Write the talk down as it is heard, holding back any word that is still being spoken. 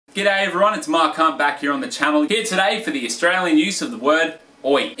G'day everyone, it's Mark Hunt back here on the channel, here today for the Australian use of the word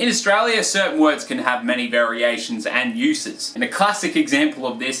oi. In Australia, certain words can have many variations and uses, and a classic example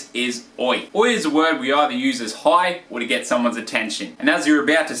of this is oi. Oi is a word we either use as hi or to get someone's attention, and as you're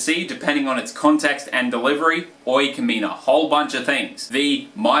about to see, depending on its context and delivery, oi can mean a whole bunch of things. The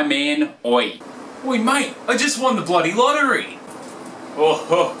my man oi. Oi mate, I just won the bloody lottery. Oh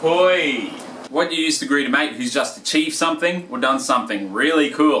ho hoi. What you use to greet a mate who's just achieved something or done something really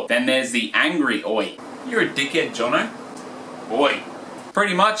cool. Then there's the angry oi. You're a dickhead, Jono. Oi.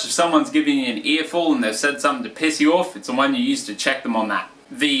 Pretty much if someone's giving you an earful and they've said something to piss you off, it's the one you use to check them on that.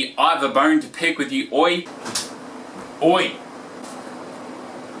 The I've a bone to pick with you oi. Oi.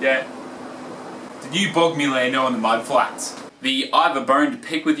 Yeah. Did you bog me Lando on the mud flats? The I've a bone to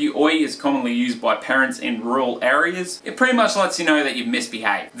pick with you oi is commonly used by parents in rural areas. It pretty much lets you know that you've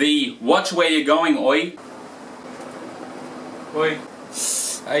misbehaved. The watch where you're going oi. Oi.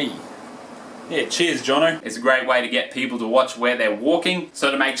 Hey. Yeah, cheers Jono. It's a great way to get people to watch where they're walking, so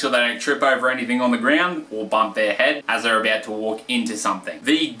to make sure they don't trip over anything on the ground or bump their head as they're about to walk into something.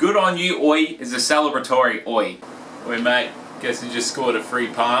 The good on you oi is a celebratory oi. Oi mate, guess you just scored a free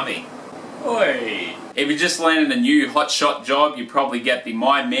palmy. Oi. If you just landed a new hotshot job, you probably get the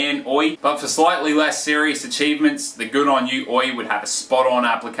my man oi, but for slightly less serious achievements, the good on you oi would have a spot on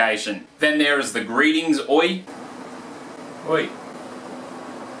application. Then there is the greetings oi. Oi.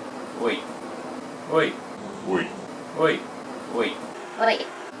 Oi. Oi. Oi. Oi. Oi. Oi.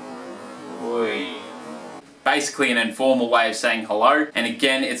 Oi. Basically an informal way of saying hello, and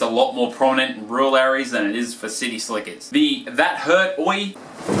again it's a lot more prominent in rural areas than it is for city slickers. The that hurt oi.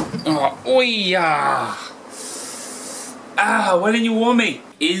 Oh, oi, why didn't you warn me?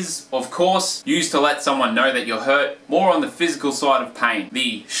 Is, of course, used to let someone know that you're hurt, more on the physical side of pain.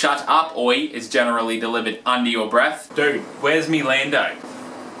 The shut up oi is generally delivered under your breath. Dude, where's me Lando?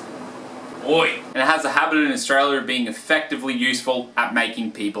 Oi. And it has a habit in Australia of being effectively useful at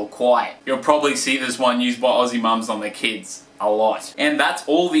making people quiet. You'll probably see this one used by Aussie mums on their kids. A lot. And that's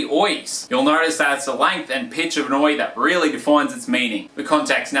all the ois. You'll notice that it's the length and pitch of an oi that really defines its meaning. The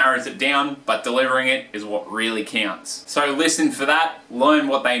context narrows it down, but delivering it is what really counts. So listen for that, learn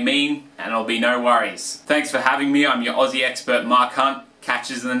what they mean, and it'll be no worries. Thanks for having me. I'm your Aussie expert Mark Hunt.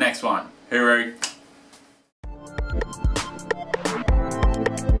 Catch us in the next one. Hooroo.